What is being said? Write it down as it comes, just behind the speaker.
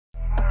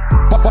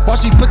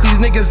Watch me put these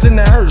niggas in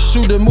the hearse.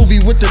 Shoot a movie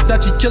with the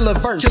Dutchie Killa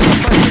verse.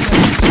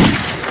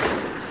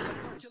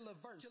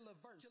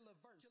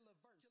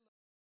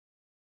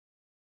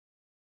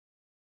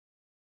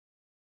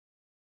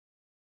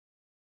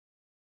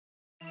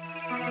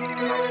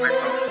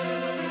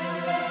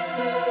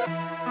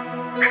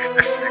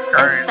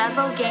 It's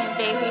Bezel game,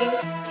 baby.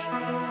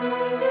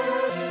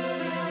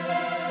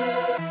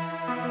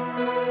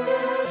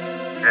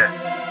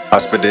 I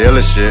spit the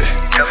illest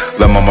shit,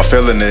 lil' mama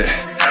feeling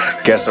it.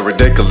 Gas so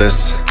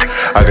ridiculous,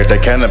 I got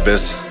that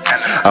cannabis.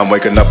 I'm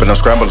waking up and I'm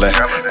scrambling.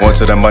 Going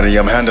to the money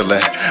I'm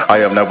handling. I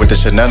am not with the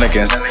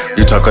shenanigans.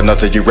 You talking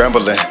nothing, you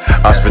rambling.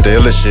 I spit the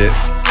illest shit,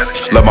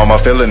 lil' mama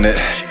feeling it.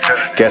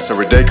 Gas so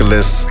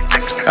ridiculous,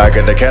 I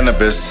got that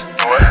cannabis.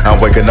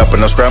 I'm waking up and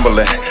I'm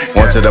scrambling.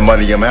 Going to the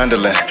money I'm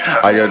handling.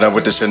 I am not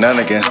with the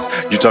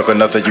shenanigans. You talking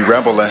nothing, you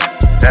rambling.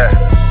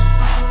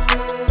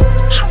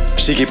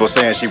 She keep on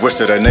saying she wished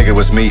that a nigga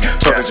was me.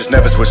 Told her just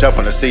never switch up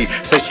on the seat.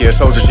 Say she a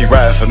soldier, she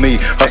riding for me.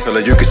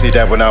 Hustler, you can see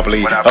that when I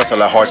bleed. Hustle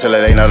hard till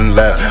it ain't nothing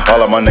left. All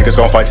of my niggas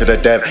gon' fight to the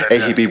death.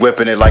 Hey, he be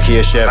whipping it like he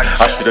a chef.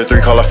 I shoot a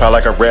 3, call a foul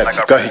like a rep.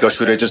 Gun, he gon'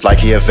 shoot it just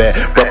like he a vet.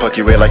 Bro, puck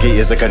you in like he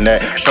is a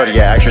connect. Shorty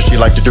a actress, she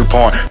like to do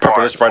porn.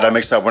 Purple is Sprite I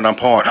mix up when I'm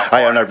pouring.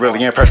 I am not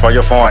really impressed by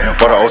your form.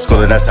 But the old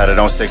school and that's how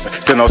it on 6.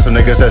 Still know some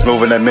niggas that's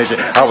moving that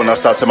midget. I will not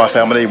stop till my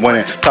family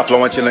winning. Top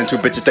flow and chillin', 2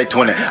 bitches they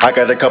twinning. I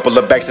got a couple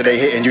of backs that they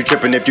hitting. You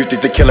tripping if you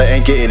think the killer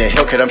ain't getting it.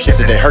 Hellcat, I'm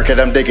shifting it.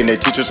 Hercat, I'm digging it.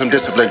 Teach her some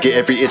discipline. Get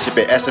every inch of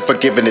it. Asking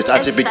forgiveness. I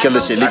just be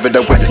killing shit. Leave it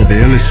up with this. The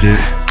illest shit.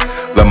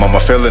 Lil'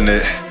 mama feeling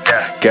it.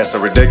 Gas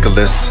so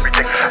ridiculous.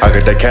 I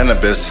got that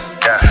cannabis.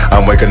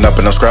 I'm waking up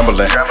and I'm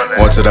scrambling.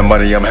 Going to the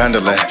money I'm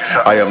handling.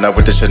 I am not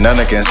with the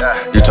shenanigans.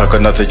 You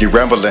talking nothing, you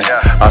rambling.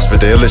 I spit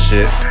the illest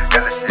shit.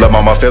 Lil'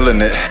 mama feeling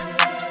it.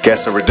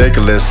 Gas so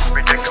ridiculous.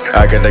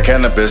 I got the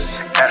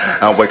cannabis.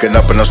 I'm waking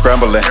up and I'm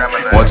scrambling.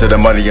 Going to the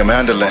money I'm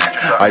handling.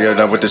 I am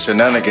not with the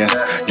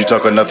shenanigans. You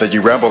talking nothing,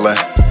 you rambling.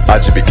 I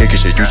just be kicking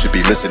shit, you should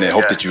be listening.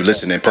 Hope that you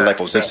listening. Pull like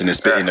 4 Simpson and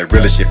spitting the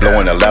realest shit.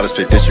 Blowing the loudest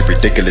spit. This shit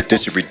ridiculous,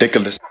 this shit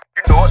ridiculous.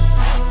 You know it.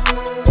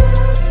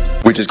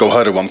 We just go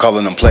huddle, I'm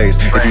calling them plays.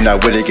 If you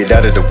not with it, get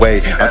out of the way.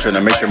 I'm trying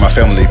to make sure my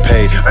family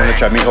pay. Wanna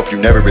try me, hope you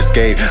never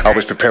escape.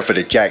 Always prepare for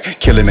the jack.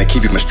 Kill him and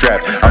keep him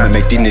strapped. I'ma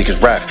make these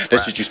niggas rap.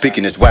 That shit you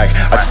speaking is whack.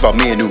 I just bought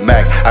me a new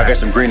Mac. I got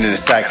some green in the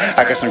sack.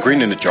 I got some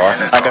green in the jar.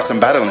 I got some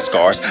battling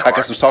scars. I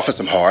got some soft and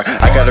some hard.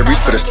 I gotta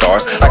reach for the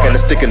stars. I got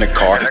a stick in the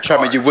car. Try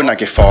me, you would not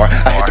get far.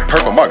 I hit the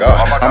purple, my God.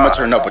 I'ma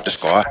turn up with the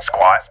squad.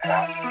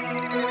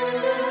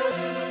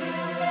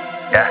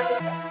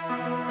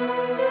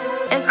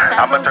 It's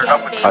Bezel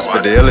game, baby. I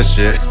spit the illest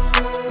shit.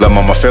 Lil'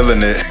 mama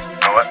feeling it.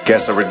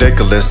 Gas so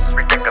ridiculous.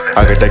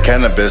 I got that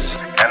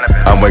cannabis.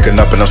 I'm waking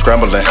up and I'm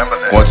scrambling.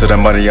 Going to the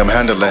money I'm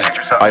handling.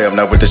 I am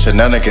not with the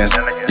shenanigans.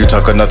 You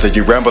talking nothing,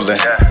 you rambling.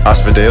 I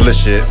spit the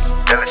illest shit.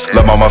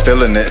 Lil' mama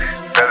feeling it.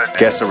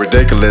 Gas so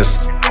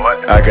ridiculous.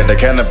 I got that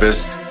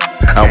cannabis.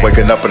 I'm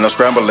waking up and I'm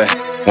scrambling.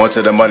 Going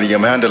to the money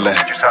I'm handling.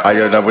 I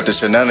am not with the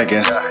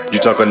shenanigans. You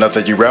talking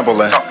nothing, you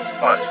rambling.